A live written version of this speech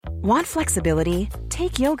Want flexibility?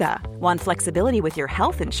 Take yoga. Want flexibility with your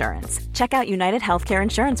health insurance? Check out United Healthcare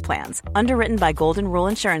Insurance Plans. Underwritten by Golden Rule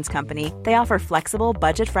Insurance Company, they offer flexible,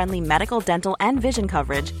 budget-friendly medical, dental, and vision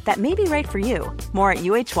coverage that may be right for you. More at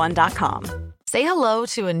uh1.com. Say hello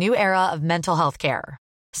to a new era of mental health care.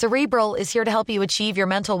 Cerebral is here to help you achieve your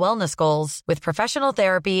mental wellness goals with professional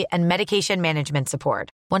therapy and medication management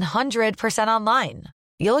support. 100% online.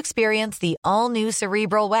 You'll experience the all-new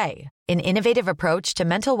Cerebral Way, an innovative approach to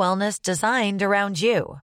mental wellness designed around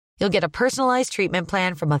you. You'll get a personalized treatment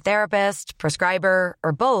plan from a therapist, prescriber,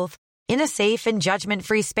 or both in a safe and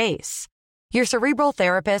judgment-free space. Your Cerebral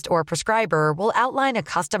therapist or prescriber will outline a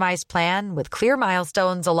customized plan with clear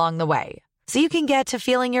milestones along the way, so you can get to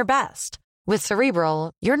feeling your best. With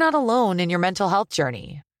Cerebral, you're not alone in your mental health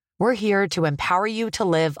journey. We're here to empower you to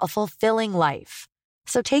live a fulfilling life.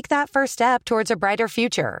 So take that first step towards a brighter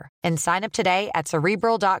future and sign up today at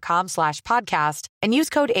Cerebral.com/podcast and use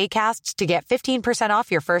code ACAST to get 15% off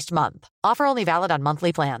your first month. Offer only valid on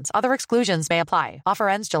monthly plans. Other exclusions may apply. Offer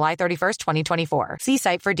ends July 31st, 2024. See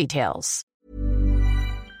site for details.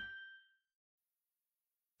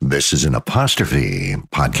 This is an Apostrophe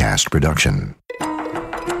podcast production.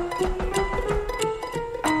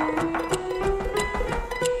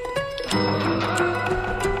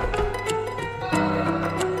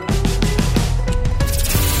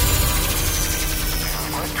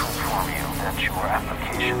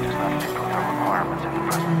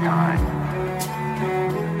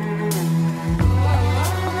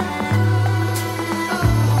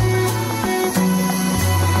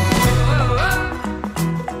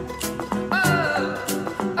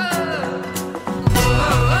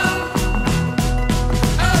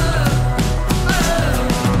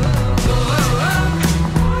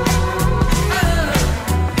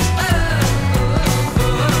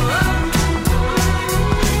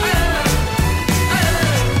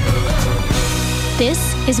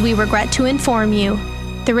 This is We Regret to Inform You,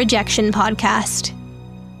 the Rejection Podcast.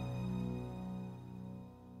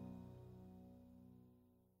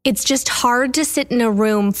 It's just hard to sit in a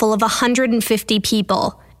room full of 150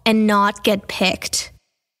 people and not get picked.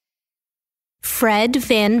 Fred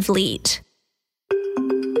VanVleet.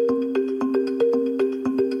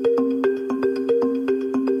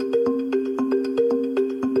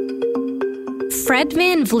 Fred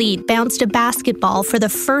VanVleet bounced a basketball for the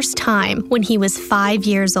first time when he was 5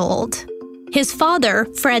 years old. His father,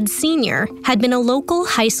 Fred Sr., had been a local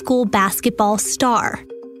high school basketball star,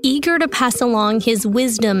 eager to pass along his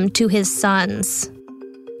wisdom to his sons.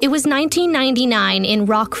 It was 1999 in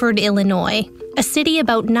Rockford, Illinois, a city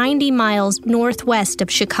about 90 miles northwest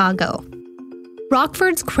of Chicago.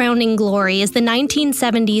 Rockford's crowning glory is the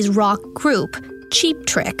 1970s rock group, Cheap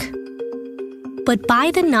Trick. But by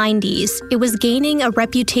the 90s, it was gaining a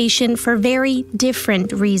reputation for very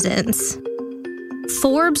different reasons.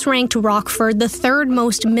 Forbes ranked Rockford the third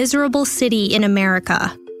most miserable city in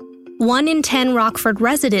America. 1 in 10 Rockford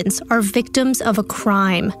residents are victims of a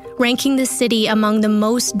crime, ranking the city among the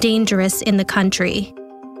most dangerous in the country.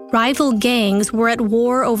 Rival gangs were at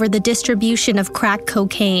war over the distribution of crack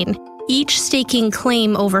cocaine, each staking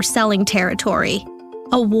claim over selling territory.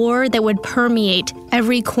 A war that would permeate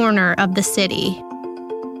every corner of the city.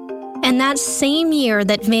 And that same year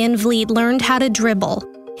that VanVleet learned how to dribble,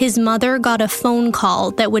 his mother got a phone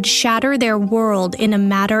call that would shatter their world in a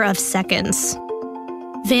matter of seconds.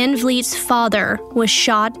 VanVleet's father was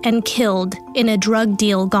shot and killed in a drug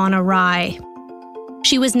deal gone awry.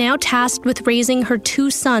 She was now tasked with raising her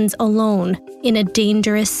 2 sons alone in a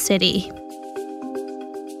dangerous city.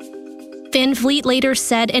 VanVleet later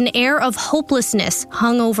said an air of hopelessness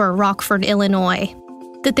hung over Rockford, Illinois.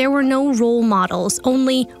 That there were no role models,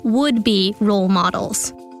 only would-be role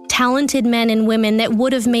models. Talented men and women that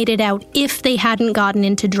would have made it out if they hadn't gotten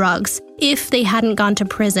into drugs, if they hadn't gone to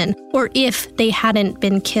prison, or if they hadn't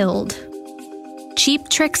been killed. Cheap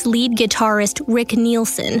Trick's lead guitarist Rick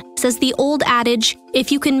Nielsen says the old adage,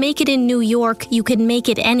 if you can make it in New York, you can make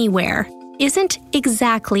it anywhere, isn't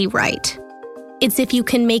exactly right. It's if you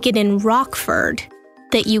can make it in Rockford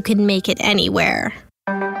that you can make it anywhere.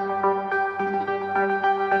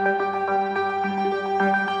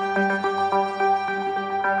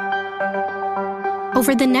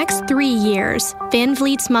 Over the next 3 years,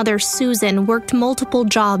 VanVleet's mother Susan worked multiple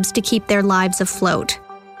jobs to keep their lives afloat,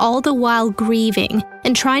 all the while grieving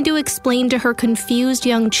and trying to explain to her confused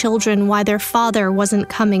young children why their father wasn't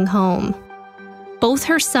coming home. Both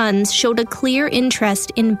her sons showed a clear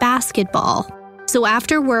interest in basketball. So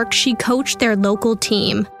after work, she coached their local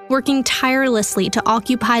team, working tirelessly to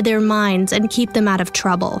occupy their minds and keep them out of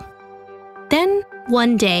trouble. Then,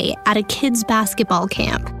 one day, at a kids' basketball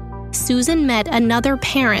camp, Susan met another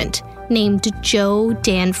parent named Joe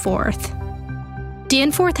Danforth.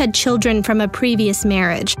 Danforth had children from a previous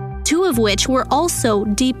marriage, 2 of which were also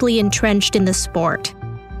deeply entrenched in the sport.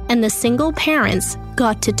 And the single parents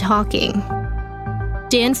got to talking.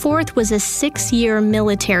 Danforth was a 6-year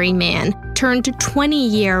military man turned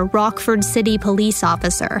 20-year Rockford City police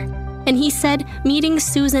officer, and he said meeting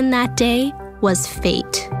Susan that day was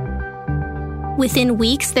fate. Within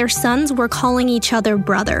weeks, their sons were calling each other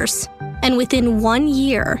brothers, and within 1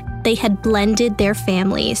 year, they had blended their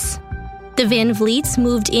families. The Van Vliets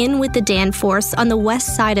moved in with the Danforths on the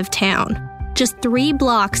west side of town, just 3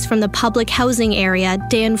 blocks from the public housing area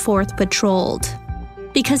Danforth patrolled.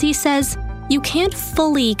 Because he says, you can't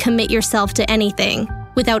fully commit yourself to anything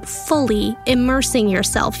without fully immersing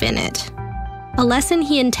yourself in it. A lesson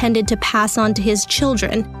he intended to pass on to his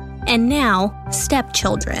children, and now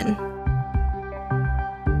stepchildren.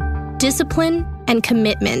 Discipline and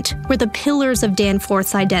commitment were the pillars of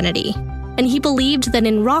Danforth's identity, and he believed that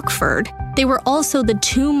in Rockford, they were also the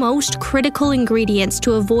 2 most critical ingredients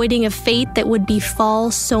to avoiding a fate that would befall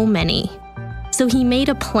so many. So he made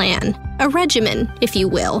a plan, a regimen, if you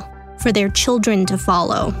will, for their children to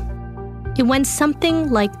follow. It went something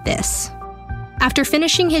like this. After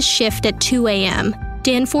finishing his shift at 2 a.m.,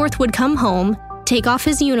 Danforth would come home, take off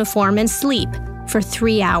his uniform, and sleep for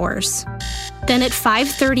 3 hours. Then at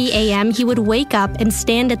 5:30 a.m., he would wake up and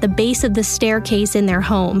stand at the base of the staircase in their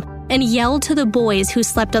home and yell to the boys who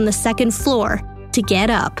slept on the second floor to get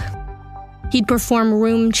up. He'd perform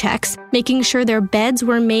room checks, making sure their beds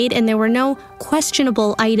were made and there were no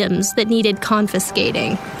questionable items that needed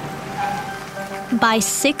confiscating. By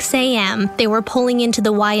 6 a.m., they were pulling into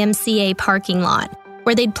the YMCA parking lot,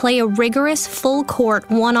 where they'd play a rigorous full-court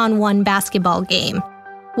one-on-one basketball game,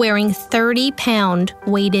 wearing 30-pound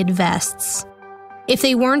weighted vests. If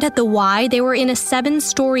they weren't at the Y, they were in a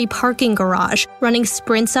 7-story parking garage, running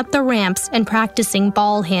sprints up the ramps and practicing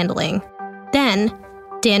ball handling. Then,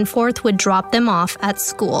 Danforth would drop them off at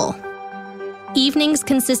school. Evenings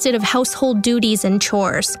consisted of household duties and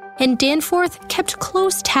chores, and Danforth kept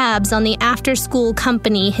close tabs on the after-school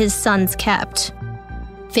company his sons kept.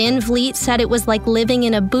 Van Vliet said it was like living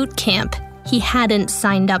in a boot camp he hadn't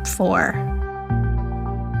signed up for.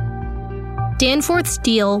 Danforth's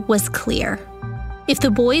deal was clear. If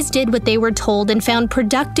the boys did what they were told and found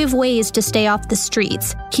productive ways to stay off the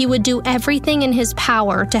streets, he would do everything in his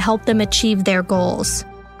power to help them achieve their goals.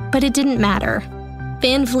 But it didn't matter.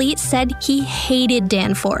 Van Vliet said he hated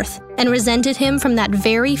Danforth and resented him from that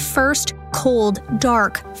very first cold,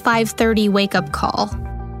 dark 5:30 wake-up call.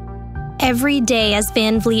 Every day as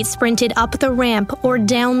Van Vliet sprinted up the ramp or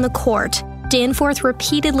down the court, Danforth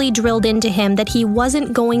repeatedly drilled into him that he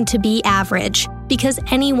wasn't going to be average, because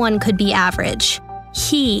anyone could be average.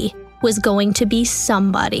 He was going to be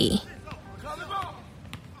somebody.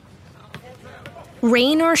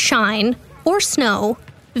 Rain or shine, or snow,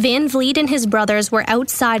 Van Vliet and his brothers were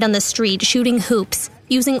outside on the street shooting hoops,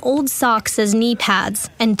 using old socks as knee pads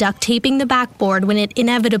and duct taping the backboard when it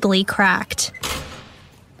inevitably cracked.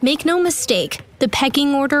 Make no mistake, the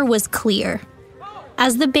pecking order was clear.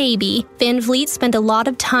 As the baby, Van Vliet spent a lot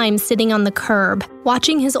of time sitting on the curb,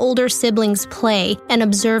 watching his older siblings play and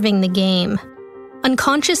observing the game,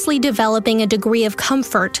 unconsciously developing a degree of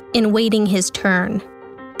comfort in waiting his turn.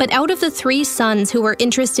 But out of the 3 sons who were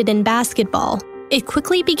interested in basketball, it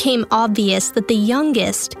quickly became obvious that the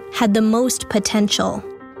youngest had the most potential.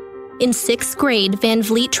 In 6th grade, Van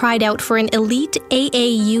Vliet tried out for an elite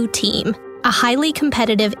AAU team, a highly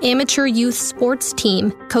competitive amateur youth sports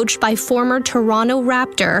team coached by former Toronto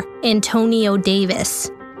Raptor Antonio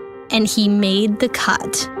Davis. And he made the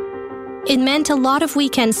cut. It meant a lot of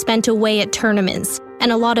weekends spent away at tournaments,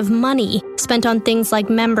 and a lot of money spent on things like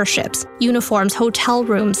memberships, uniforms, hotel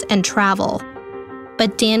rooms, and travel.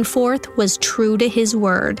 But Danforth was true to his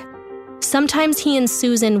word. Sometimes he and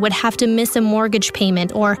Susan would have to miss a mortgage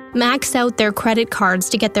payment or max out their credit cards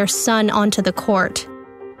to get their son onto the court.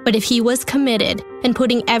 But if he was committed and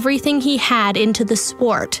putting everything he had into the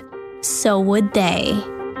sport, so would they.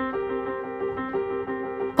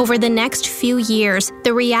 Over the next few years,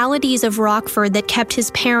 the realities of Rockford that kept his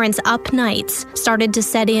parents up nights started to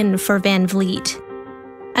set in for Van Vliet.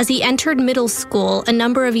 As he entered middle school, a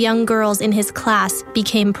number of young girls in his class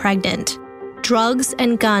became pregnant. Drugs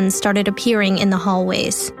and guns started appearing in the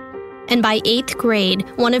hallways. And by 8th grade,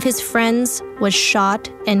 one of his friends was shot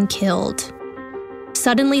and killed.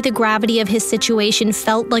 Suddenly, the gravity of his situation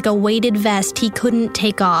felt like a weighted vest he couldn't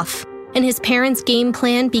take off, and his parents' game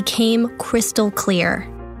plan became crystal clear.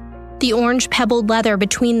 The orange pebbled leather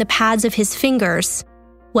between the pads of his fingers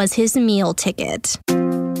was his meal ticket.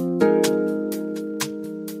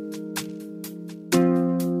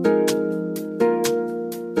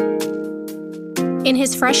 In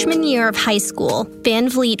his freshman year of high school, Van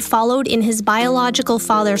Vliet followed in his biological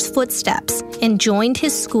father's footsteps and joined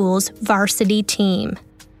his school's varsity team.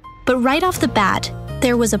 But right off the bat,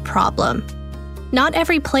 there was a problem. Not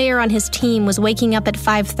every player on his team was waking up at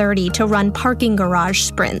 5:30 to run parking garage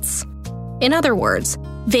sprints. In other words,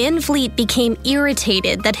 Van Vliet became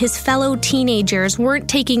irritated that his fellow teenagers weren't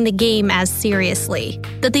taking the game as seriously,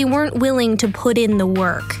 that they weren't willing to put in the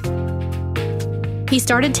work. He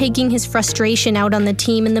started taking his frustration out on the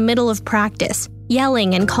team in the middle of practice,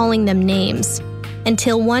 yelling and calling them names,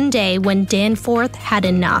 until one day when Danforth had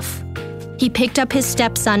enough. He picked up his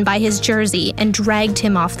stepson by his jersey and dragged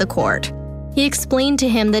him off the court. He explained to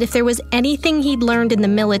him that if there was anything he'd learned in the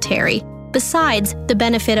military, besides the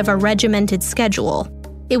benefit of a regimented schedule,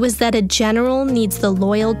 it was that a general needs the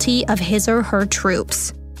loyalty of his or her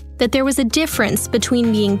troops, that there was a difference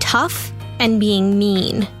between being tough and being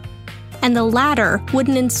mean, and the latter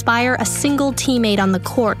wouldn't inspire a single teammate on the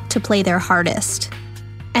court to play their hardest.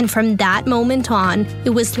 And from that moment on,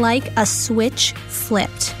 it was like a switch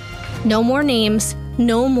flipped. No more names,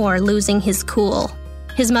 no more losing his cool.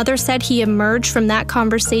 His mother said he emerged from that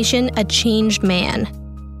conversation a changed man.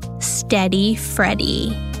 Steady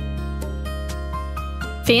Freddy.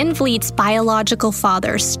 Van Vliet's biological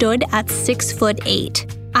father stood at 6'8",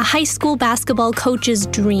 a high school basketball coach's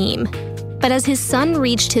dream. But as his son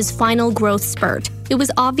reached his final growth spurt, it was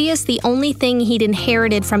obvious the only thing he'd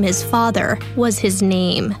inherited from his father was his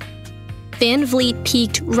name. Van Vliet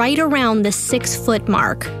peaked right around the 6-foot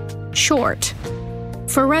mark, short.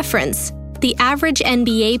 For reference, the average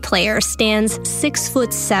NBA player stands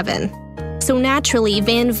 6'7", so naturally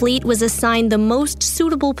Van Vliet was assigned the most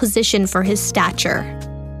suitable position for his stature: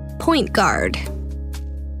 point guard.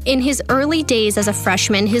 In his early days as a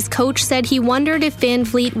freshman, his coach said he wondered if Van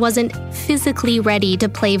Vliet wasn't physically ready to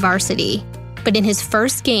play varsity. But in his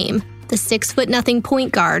first game, the 6'0"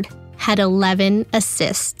 point guard had 11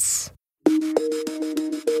 assists.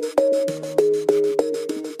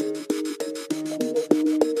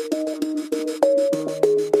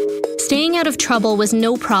 Staying out of trouble was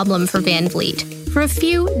no problem for Van Vliet, for a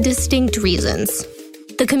few distinct reasons.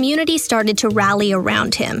 The community started to rally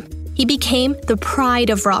around him. He became the pride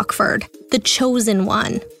of Rockford, the chosen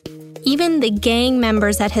one. Even the gang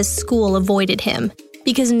members at his school avoided him,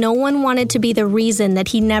 because no one wanted to be the reason that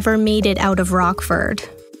he never made it out of Rockford.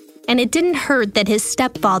 And it didn't hurt that his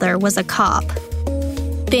stepfather was a cop.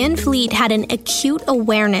 Van Vliet had an acute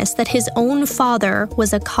awareness that his own father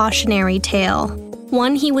was a cautionary tale,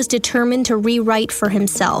 one he was determined to rewrite for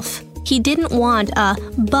himself. He didn't want a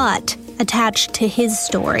 "but" attached to his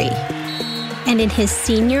story. And in his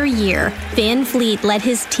senior year, Van Vliet led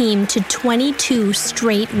his team to 22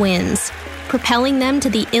 straight wins, propelling them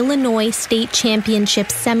to the Illinois State Championship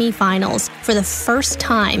semifinals for the first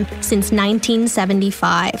time since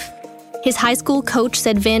 1975. His high school coach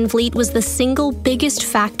said Van Vliet was the single biggest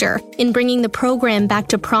factor in bringing the program back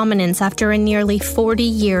to prominence after a nearly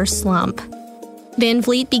 40-year slump. Van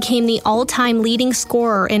Vliet became the all-time leading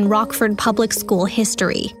scorer in Rockford Public School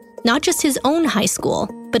history, not just his own high school,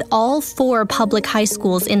 but all 4 public high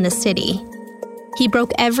schools in the city. He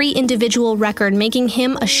broke every individual record, making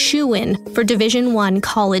him a shoo-in for Division I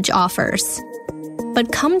college offers.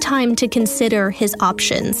 But come time to consider his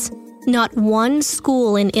options, not one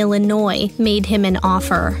school in Illinois made him an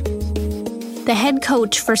offer. The head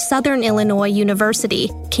coach for Southern Illinois University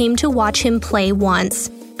came to watch him play once,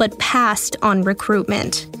 but passed on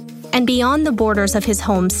recruitment. And beyond the borders of his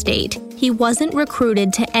home state, he wasn't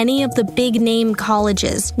recruited to any of the big-name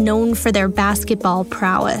colleges known for their basketball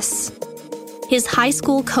prowess. His high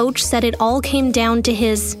school coach said it all came down to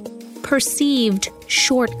his perceived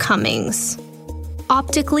shortcomings.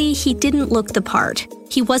 Optically, he didn't look the part.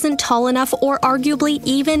 He wasn't tall enough or arguably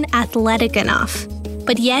even athletic enough.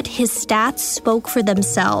 But yet his stats spoke for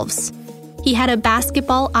themselves. He had a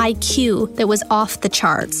basketball IQ that was off the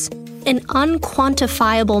charts, an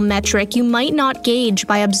unquantifiable metric you might not gauge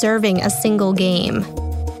by observing a single game.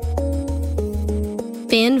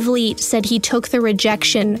 Van Vliet said he took the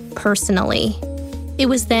rejection personally. It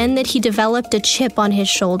was then that he developed a chip on his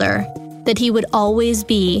shoulder, that he would always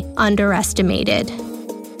be underestimated.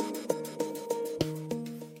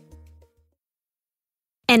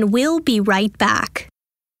 And we'll be right back.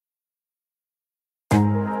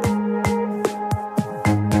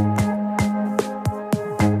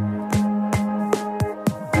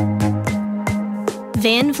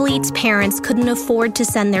 Van Vliet's parents couldn't afford to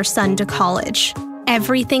send their son to college.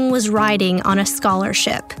 Everything was riding on a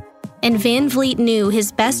scholarship. And Van Vliet knew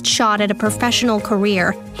his best shot at a professional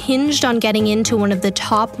career hinged on getting into one of the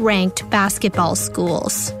top-ranked basketball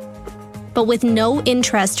schools. but with no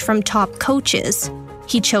interest from top coaches,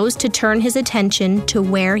 he chose to turn his attention to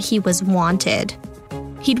where he was wanted.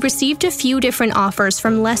 He'd received a few different offers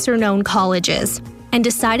from lesser-known colleges and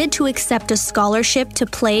decided to accept a scholarship to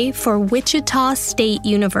play for Wichita State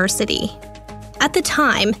University. At the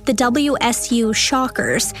time, the WSU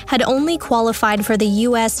Shockers had only qualified for the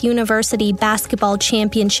U.S. University Basketball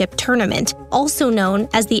Championship Tournament, also known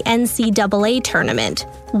as the NCAA Tournament,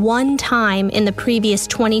 one time in the previous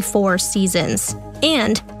 24 seasons.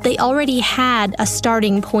 And they already had a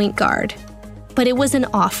starting point guard. But it was an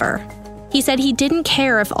offer. He said he didn't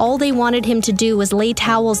care if all they wanted him to do was lay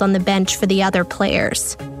towels on the bench for the other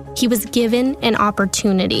players. He was given an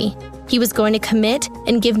opportunity. He was going to commit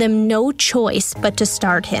and give them no choice but to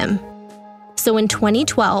start him. So in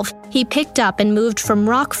 2012, he picked up and moved from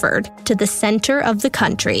Rockford to the center of the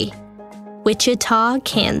country, Wichita,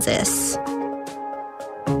 Kansas.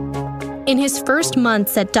 In his first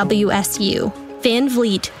months at WSU, Van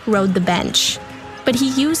Vliet rode the bench. But he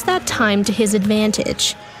used that time to his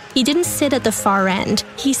advantage. He didn't sit at the far end.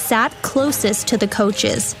 He sat closest to the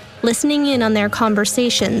coaches, listening in on their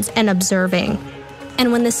conversations and observing.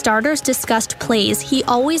 And when the starters discussed plays, he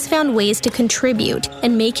always found ways to contribute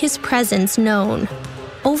and make his presence known.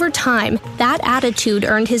 Over time, that attitude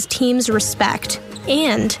earned his team's respect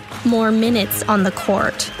and more minutes on the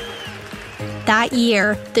court. That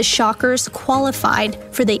year, the Shockers qualified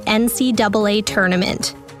for the NCAA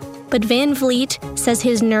tournament. But Van Vliet says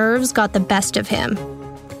his nerves got the best of him.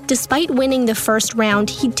 Despite winning the first round,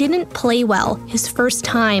 he didn't play well his first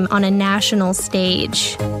time on a national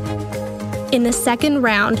stage. In the second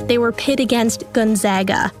round, they were pit against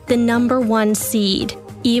Gonzaga, the number 1 seed,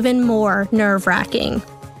 even more nerve-wracking.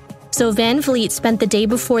 So Van Vliet spent the day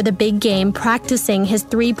before the big game practicing his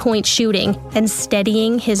three-point shooting and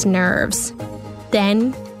steadying his nerves.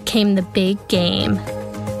 Then came the big game.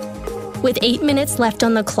 With 8 minutes left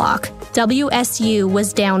on the clock, WSU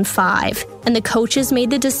was down 5, and the coaches made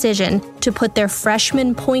the decision to put their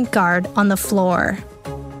freshman point guard on the floor.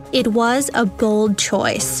 It was a bold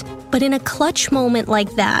choice, but in a clutch moment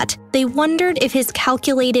like that, they wondered if his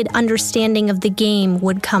calculated understanding of the game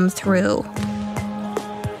would come through.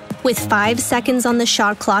 With 5 seconds on the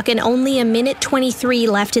shot clock and only a minute 23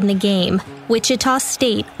 left in the game, Wichita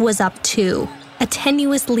State was up 2, a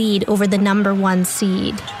tenuous lead over the number 1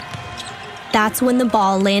 seed. That's when the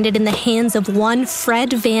ball landed in the hands of one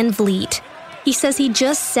Fred Van Vliet. He says he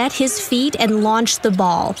just set his feet and launched the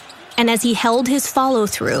ball, and as he held his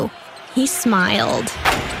follow-through, he smiled.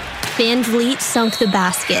 Van Vliet sunk the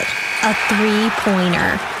basket, a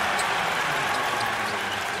 3-pointer.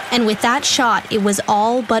 And with that shot, it was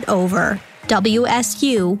all but over.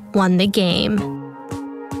 WSU won the game.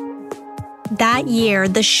 That year,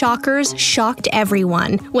 the Shockers shocked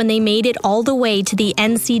everyone when they made it all the way to the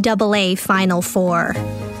NCAA Final Four.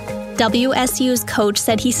 WSU's coach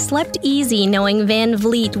said he slept easy knowing Van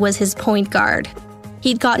Vliet was his point guard.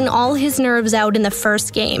 He'd gotten all his nerves out in the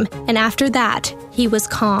first game, and after that, he was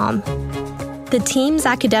calm. The team's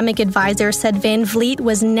academic advisor said Van Vliet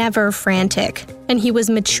was never frantic, and he was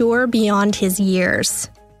mature beyond his years.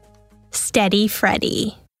 Steady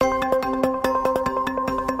Freddy.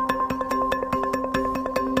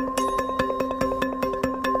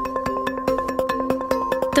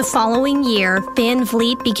 The following year, Van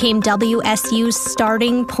Vliet became WSU's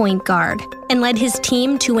starting point guard and led his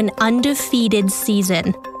team to an undefeated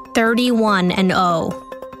season,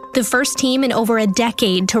 31-0. The first team in over a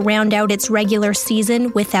decade to round out its regular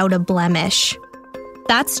season without a blemish.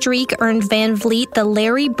 That streak earned Van Vliet the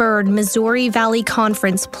Larry Bird Missouri Valley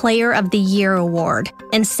Conference Player of the Year award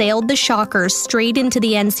and sailed the Shockers straight into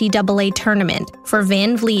the NCAA tournament for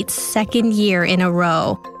Van Vliet's second year in a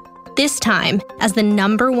row. This time as the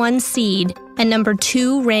number 1 seed and number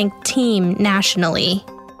 2 ranked team nationally.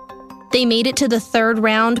 They made it to the third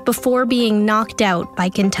round before being knocked out by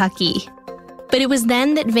Kentucky. But it was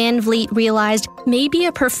then that Van Vliet realized maybe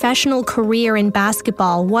a professional career in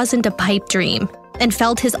basketball wasn't a pipe dream and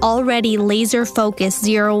felt his already laser-focused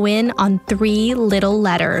zero in on 3 little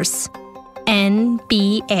letters: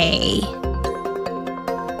 NBA.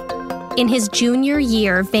 In his junior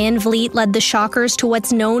year, Van Vliet led the Shockers to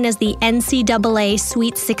what's known as the NCAA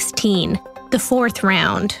Sweet 16, the 4th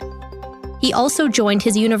round. He also joined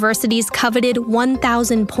his university's coveted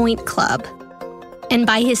 1,000-point club. And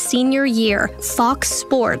by his senior year, Fox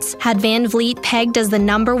Sports had Van Vliet pegged as the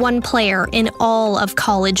number 1 player in all of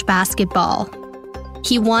college basketball.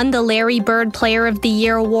 He won the Larry Bird Player of the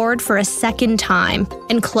Year award for a second time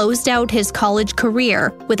and closed out his college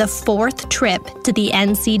career with a 4th trip to the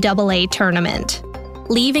NCAA tournament.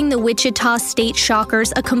 leaving the Wichita State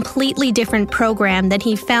Shockers a completely different program than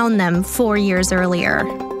he found them 4 years earlier.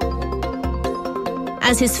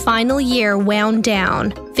 As his final year wound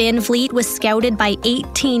down, VanVleet was scouted by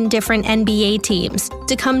 18 different NBA teams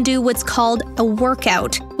to come do what's called a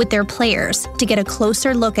workout with their players to get a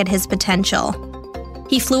closer look at his potential.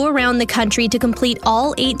 He flew around the country to complete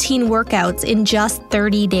all 18 workouts in just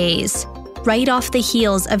 30 days, right off the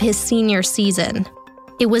heels of his senior season.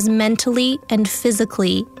 It was mentally and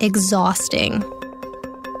physically exhausting.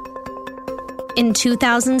 In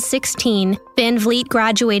 2016, VanVleet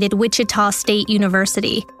graduated Wichita State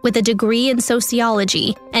University with a degree in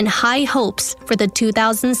sociology and high hopes for the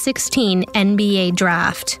 2016 NBA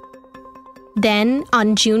draft. Then,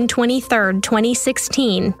 on June 23,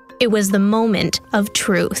 2016, it was the moment of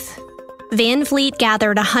truth. VanVleet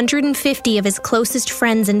gathered 150 of his closest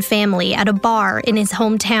friends and family at a bar in his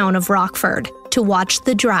hometown of Rockford to watch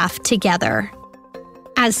the draft together.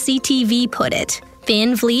 As CTV put it,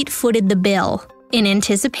 VanVleet footed the bill in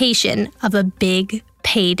anticipation of a big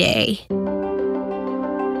payday.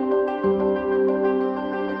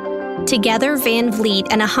 Together, VanVleet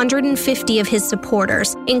and 150 of his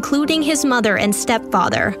supporters, including his mother and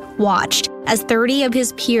stepfather, watched as 30 of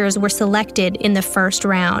his peers were selected in the first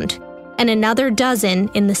round, and another dozen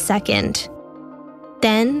in the second.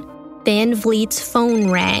 Then, VanVleet's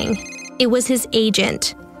phone rang. It was his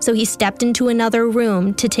agent, so he stepped into another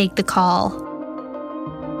room to take the call.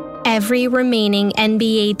 Every remaining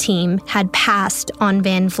NBA team had passed on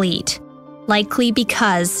VanVleet, likely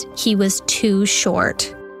because he was too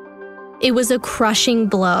short. It was a crushing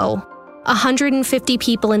blow. 150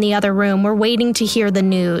 people in the other room were waiting to hear the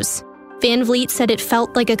news. VanVleet said it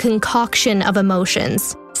felt like a concoction of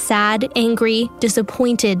emotions: sad, angry,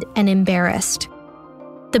 disappointed, and embarrassed.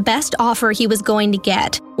 The best offer he was going to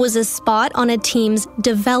get was a spot on a team's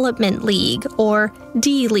development league, or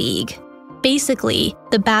D-League. Basically,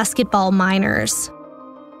 the basketball minors.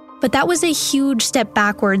 But that was a huge step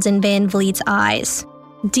backwards in VanVleet's eyes.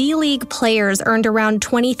 D-League players earned around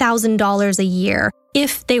 $20,000 a year,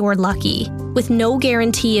 if they were lucky, with no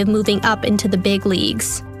guarantee of moving up into the big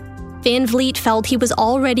leagues. VanVleet felt he was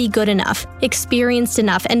already good enough, experienced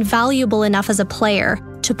enough, and valuable enough as a player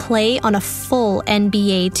to play on a full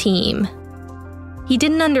NBA team. He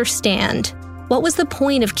didn't understand. What was the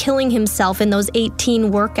point of killing himself in those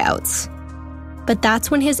 18 workouts? But that's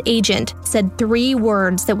when his agent said 3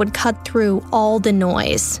 words that would cut through all the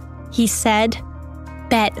noise. He said,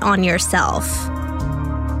 "Bet on yourself."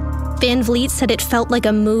 VanVleet said it felt like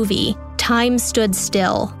a movie. Time stood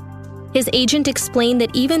still. His agent explained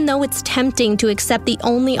that even though it's tempting to accept the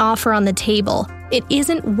only offer on the table, it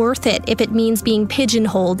isn't worth it if it means being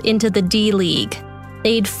pigeonholed into the D-League.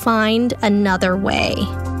 They'd find another way.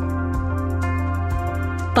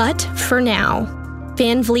 But for now,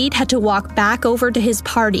 VanVleet had to walk back over to his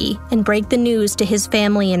party and break the news to his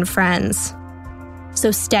family and friends.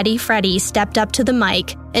 So Steady Freddy stepped up to the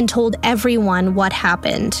mic and told everyone what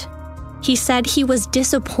happened. He said he was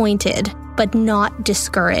disappointed, but not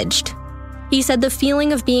discouraged. He said the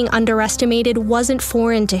feeling of being underestimated wasn't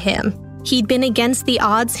foreign to him. He'd been against the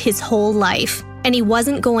odds his whole life, and he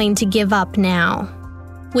wasn't going to give up now.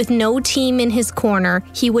 With no team in his corner,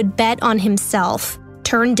 he would bet on himself,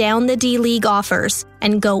 turn down the D-League offers,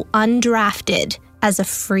 and go undrafted as a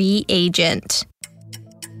free agent.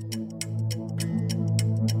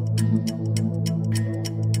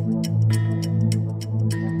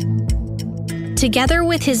 Together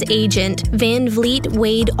with his agent, VanVleet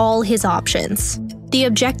weighed all his options. The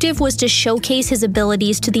objective was to showcase his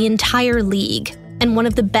abilities to the entire league, and one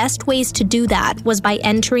of the best ways to do that was by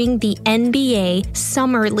entering the NBA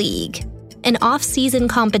Summer League, an off-season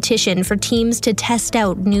competition for teams to test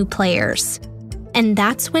out new players. And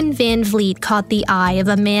that's when VanVleet caught the eye of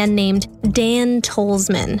a man named Dan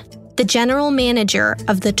Tolzman, the general manager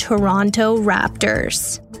of the Toronto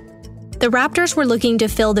Raptors. The Raptors were looking to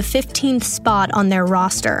fill the 15th spot on their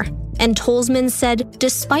roster, and Tolzman said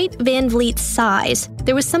despite VanVleet's size,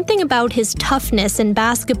 there was something about his toughness and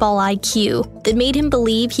basketball IQ that made him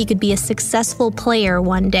believe he could be a successful player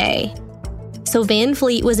one day. So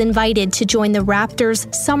VanVleet was invited to join the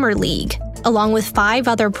Raptors Summer League, along with 5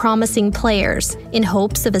 other promising players, in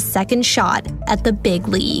hopes of a second shot at the big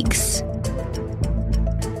leagues.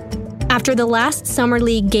 After the last Summer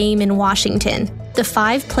League game in Washington, the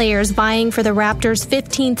 5 players vying for the Raptors'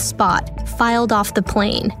 15th spot filed off the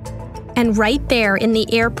plane. And right there in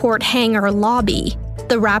the airport hangar lobby,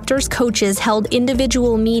 the Raptors coaches held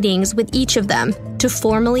individual meetings with each of them to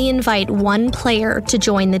formally invite one player to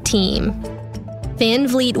join the team.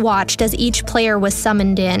 VanVleet watched as each player was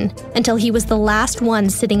summoned in until he was the last one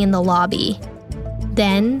sitting in the lobby.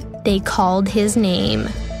 Then they called his name.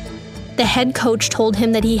 The head coach told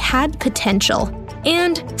him that he had potential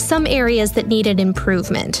and some areas that needed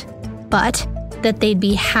improvement, but that they'd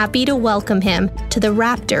be happy to welcome him to the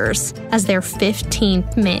Raptors as their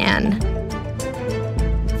 15th man.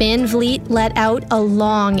 VanVleet let out a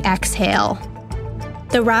long exhale.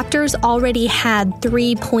 The Raptors already had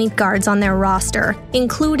 3 point guards on their roster,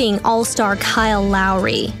 including All-Star Kyle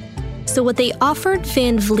Lowry. So what they offered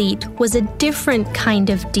VanVleet was a different kind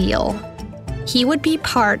of deal. He would be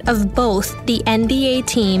part of both the NBA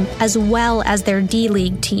team as well as their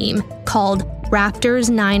D-League team, called Raptors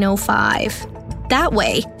 905. That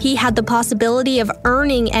way, he had the possibility of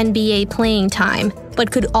earning NBA playing time,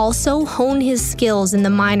 but could also hone his skills in the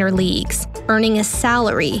minor leagues, earning a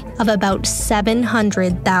salary of about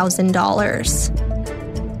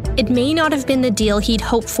 $700,000. It may not have been the deal he'd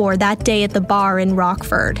hoped for that day at the bar in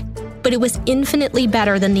Rockford, but it was infinitely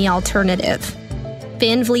better than the alternative.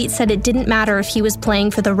 VanVleet said it didn't matter if he was playing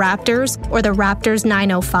for the Raptors or the Raptors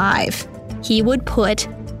 905. He would put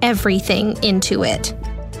everything into it.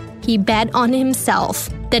 He bet on himself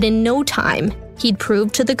that in no time, he'd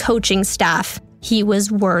prove to the coaching staff he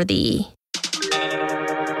was worthy.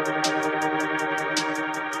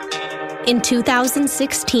 In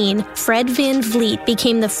 2016, Fred VanVleet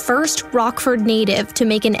became the first Rockford native to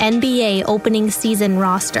make an NBA opening season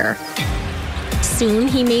roster. Soon,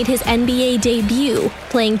 he made his NBA debut,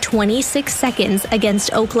 playing 26 seconds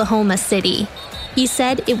against Oklahoma City. He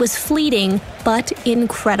said it was fleeting, but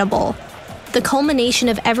incredible. The culmination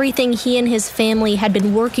of everything he and his family had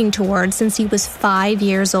been working toward since he was 5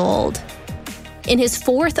 years old. In his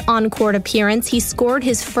fourth on-court appearance, he scored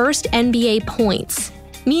his first NBA points.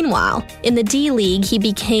 Meanwhile, in the D-League, he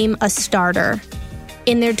became a starter.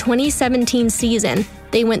 In their 2017 season,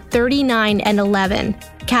 they went 39-11,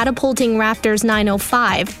 catapulting Raptors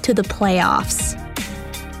 905 to the playoffs.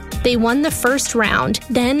 They won the first round,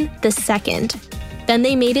 then the second. Then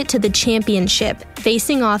they made it to the championship,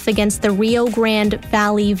 facing off against the Rio Grande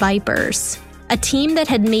Valley Vipers, a team that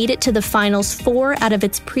had made it to the finals 4 out of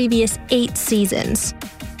its previous 8 seasons.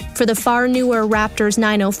 For the far newer Raptors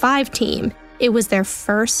 905 team, it was their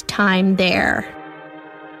first time there.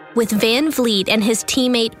 With VanVleet and his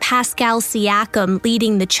teammate Pascal Siakam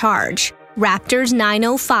leading the charge, Raptors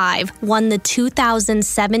 905 won the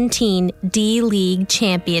 2017 D-League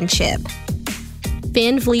Championship.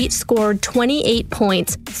 VanVleet scored 28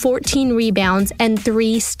 points, 14 rebounds, and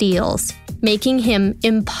 3 steals, making him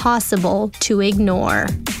impossible to ignore.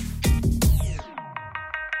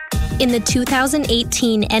 In the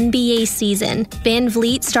 2018 NBA season,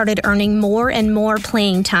 VanVleet started earning more and more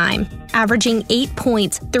playing time, averaging 8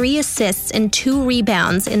 points, 3 assists, and 2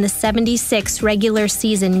 rebounds in the 76 regular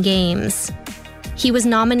season games. He was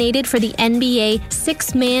nominated for the NBA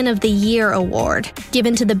Sixth Man of the Year award,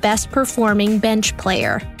 given to the best performing bench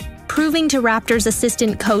player, proving to Raptors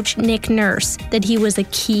assistant coach Nick Nurse that he was a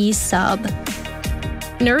key sub.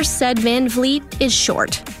 Nurse said VanVleet is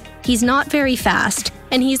short. He's not very fast,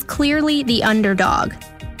 and he's clearly the underdog,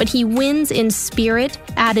 but he wins in spirit,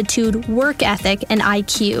 attitude, work ethic, and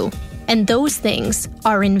IQ, and those things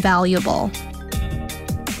are invaluable.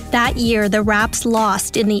 That year, the Raps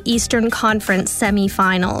lost in the Eastern Conference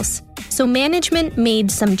semifinals, so management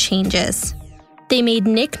made some changes. They made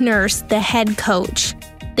Nick Nurse the head coach.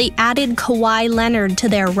 They added Kawhi Leonard to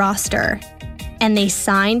their roster, and they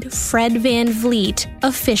signed Fred VanVleet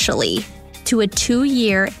officially to a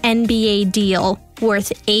 2-year NBA deal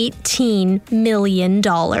worth $18 million.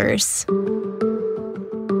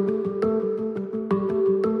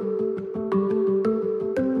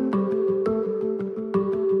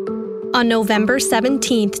 On November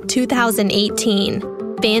 17, 2018,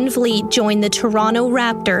 VanVleet joined the Toronto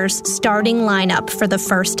Raptors starting lineup for the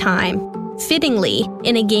first time, fittingly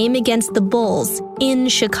in a game against the Bulls in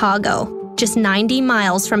Chicago, just 90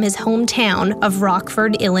 miles from his hometown of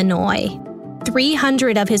Rockford, Illinois.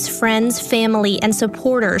 300 of his friends, family, and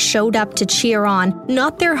supporters showed up to cheer on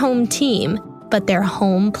not their home team, but their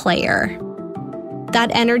home player.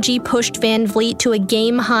 That energy pushed VanVleet to a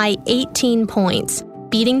game-high 18 points,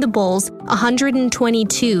 beating the Bulls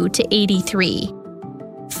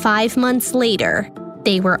 122-83. 5 months later,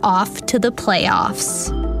 they were off to the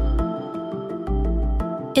playoffs.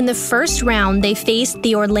 In the first round, they faced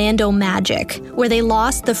the Orlando Magic, where they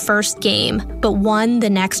lost the first game, but won the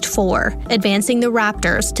next 4, advancing the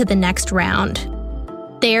Raptors to the next round.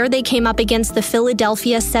 There, they came up against the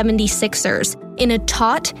Philadelphia 76ers in a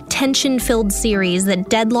taut, tension-filled series that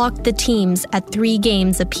deadlocked the teams at 3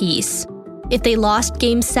 games apiece. If they lost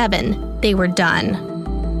Game 7, they were done.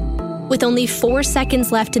 With only 4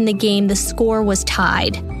 seconds left in the game, the score was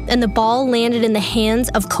tied, and the ball landed in the hands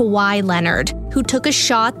of Kawhi Leonard, who took a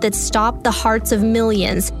shot that stopped the hearts of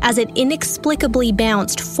millions as it inexplicably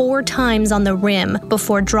bounced 4 times on the rim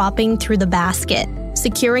before dropping through the basket,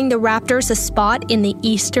 securing the Raptors a spot in the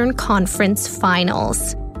Eastern Conference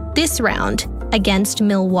Finals. This round against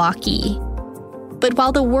Milwaukee. But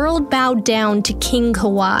while the world bowed down to King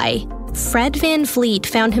Kawhi, Fred VanVleet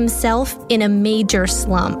found himself in a major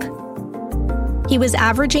slump. He was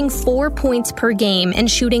averaging 4 points per game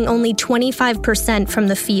and shooting only 25% from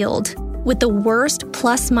the field, with the worst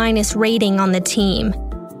plus-minus rating on the team,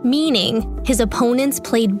 meaning his opponents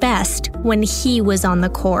played best when he was on the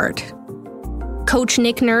court. Coach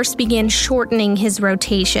Nick Nurse began shortening his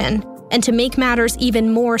rotation, and to make matters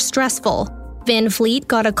even more stressful, VanVleet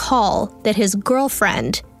got a call that his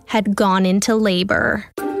girlfriend had gone into labor.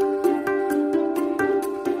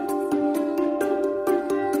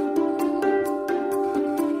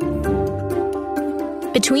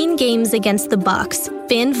 Between games against the Bucks,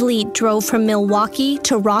 VanVleet drove from Milwaukee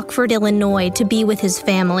to Rockford, Illinois to be with his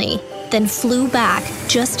family, then flew back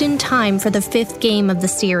just in time for the 5th game of the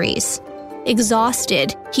series.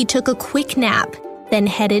 Exhausted, he took a quick nap, then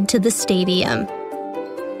headed to the stadium.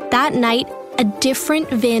 That night, a different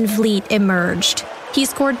VanVleet emerged. He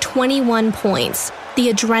scored 21 points. The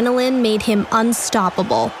adrenaline made him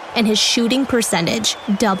unstoppable, and his shooting percentage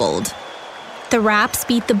doubled. The Raps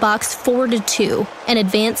beat the Bucks 4-2 and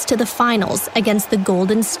advanced to the finals against the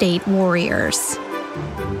Golden State Warriors.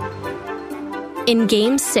 In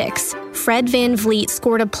Game 6, Fred VanVleet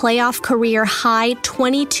scored a playoff career-high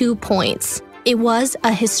 22 points. It was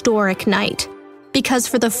a historic night, because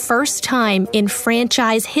for the first time in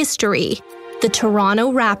franchise history, the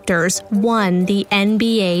Toronto Raptors won the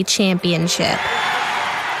NBA championship.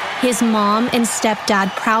 His mom and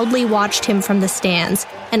stepdad proudly watched him from the stands,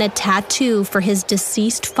 and a tattoo for his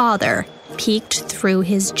deceased father peeked through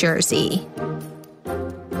his jersey.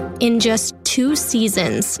 In just 2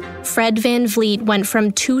 seasons, Fred VanVleet went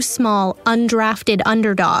from too small, undrafted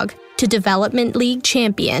underdog to development league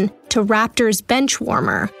champion to Raptors bench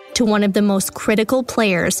warmer to one of the most critical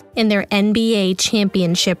players in their NBA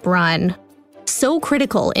championship run. So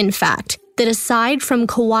critical, in fact, that aside from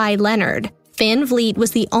Kawhi Leonard, VanVleet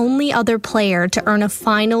was the only other player to earn a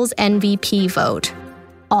Finals MVP vote,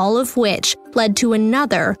 all of which led to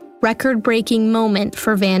another record-breaking moment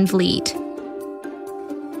for VanVleet.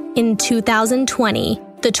 In 2020,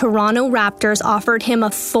 the Toronto Raptors offered him a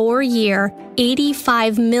 4-year,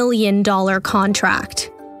 $85 million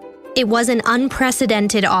contract. It was an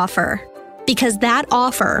unprecedented offer, because that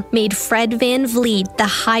offer made Fred VanVleet the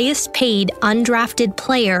highest-paid undrafted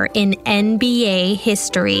player in NBA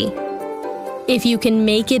history. If you can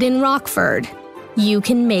make it in Rockford, you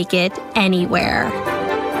can make it anywhere.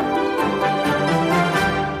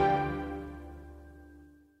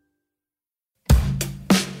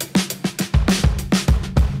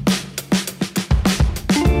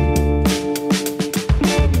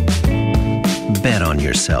 Bet on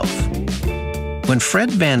yourself. When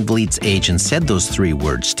Fred VanVleet's agent said those 3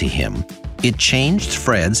 words to him, it changed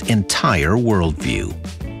Fred's entire worldview.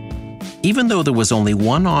 Even though there was only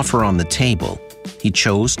one offer on the table, he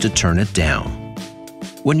chose to turn it down.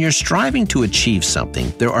 When you're striving to achieve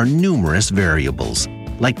something, there are numerous variables,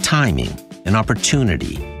 like timing and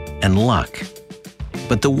opportunity and luck.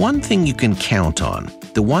 But the one thing you can count on,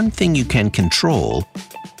 the one thing you can control,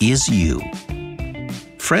 is you.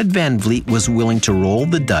 Fred VanVleet was willing to roll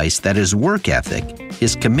the dice that his work ethic,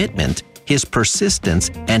 his commitment, his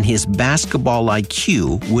persistence, and his basketball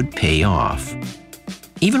IQ would pay off.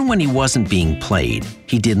 Even when he wasn't being played,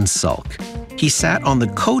 he didn't sulk. He sat on the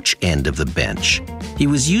coach end of the bench. He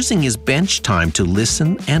was using his bench time to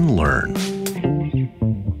listen and learn.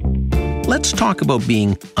 Let's talk about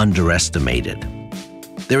being underestimated.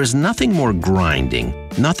 There is nothing more grinding,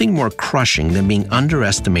 nothing more crushing than being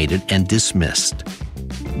underestimated and dismissed.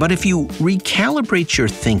 But if you recalibrate your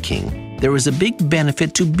thinking, there is a big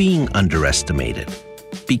benefit to being underestimated,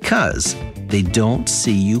 because they don't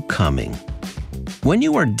see you coming. When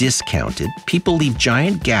you are discounted, people leave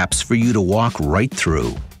giant gaps for you to walk right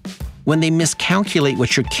through. When they miscalculate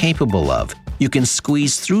what you're capable of, you can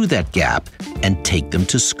squeeze through that gap and take them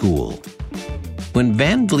to school. When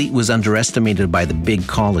VanVleet was underestimated by the big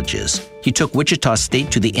colleges, he took Wichita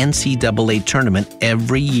State to the NCAA tournament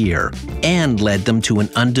every year and led them to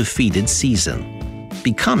an undefeated season,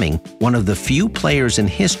 becoming one of the few players in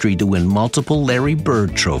history to win multiple Larry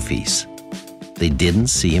Bird trophies. They didn't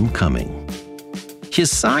see him coming. His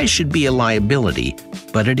size should be a liability,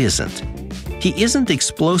 but it isn't. He isn't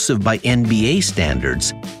explosive by NBA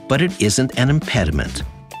standards, but it isn't an impediment.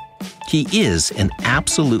 He is an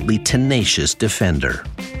absolutely tenacious defender.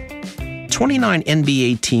 29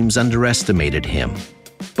 NBA teams underestimated him,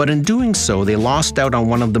 but in doing so, they lost out on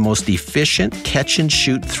one of the most efficient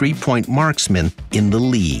catch-and-shoot three-point marksmen in the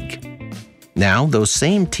league. Now, those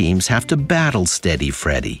same teams have to battle Steady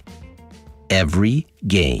Freddy every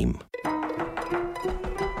game.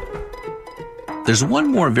 There's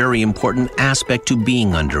one more very important aspect to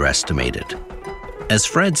being underestimated. As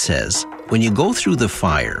Fred says, when you go through the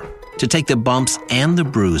fire, to take the bumps and the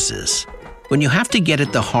bruises, when you have to get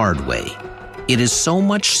it the hard way, it is so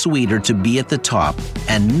much sweeter to be at the top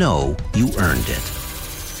and know you earned it.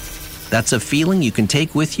 That's a feeling you can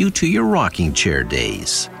take with you to your rocking chair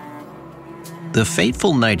days. The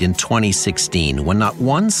fateful night in 2016 when not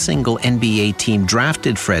one single NBA team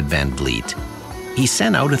drafted Fred VanVleet, he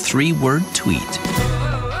sent out a 3-word tweet.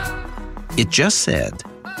 It just said,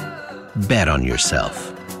 "Bet on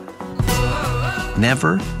yourself.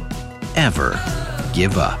 Never, ever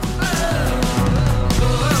give up."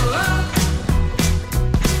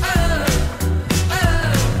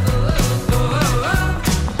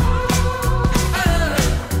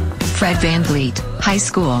 Fred VanVleet, high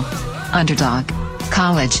school, underdog,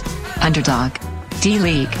 college, underdog,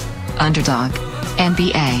 D-League, underdog,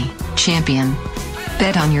 NBA, champion.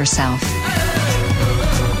 Bet on yourself.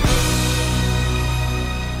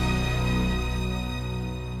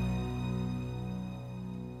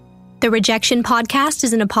 The Rejection Podcast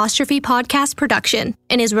is an Apostrophe Podcast production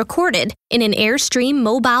and is recorded in an Airstream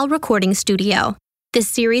mobile recording studio. This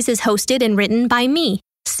series is hosted and written by me,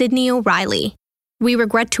 Sydney O'Reilly. We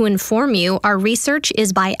regret to inform you our research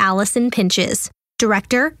is by Allison Pinches.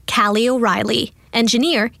 Director, Callie O'Reilly.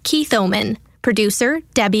 Engineer, Keith Oman. Producer,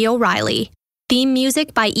 Debbie O'Reilly. Theme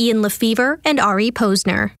music by Ian Lefevre and Ari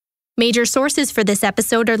Posner. Major sources for this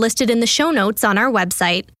episode are listed in the show notes on our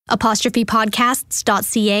website,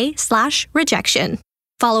 apostrophepodcasts.ca/rejection.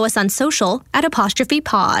 Follow us on social at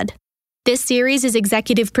 @apostrophepod. This series is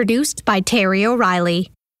executive produced by Terry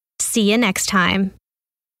O'Reilly. See you next time.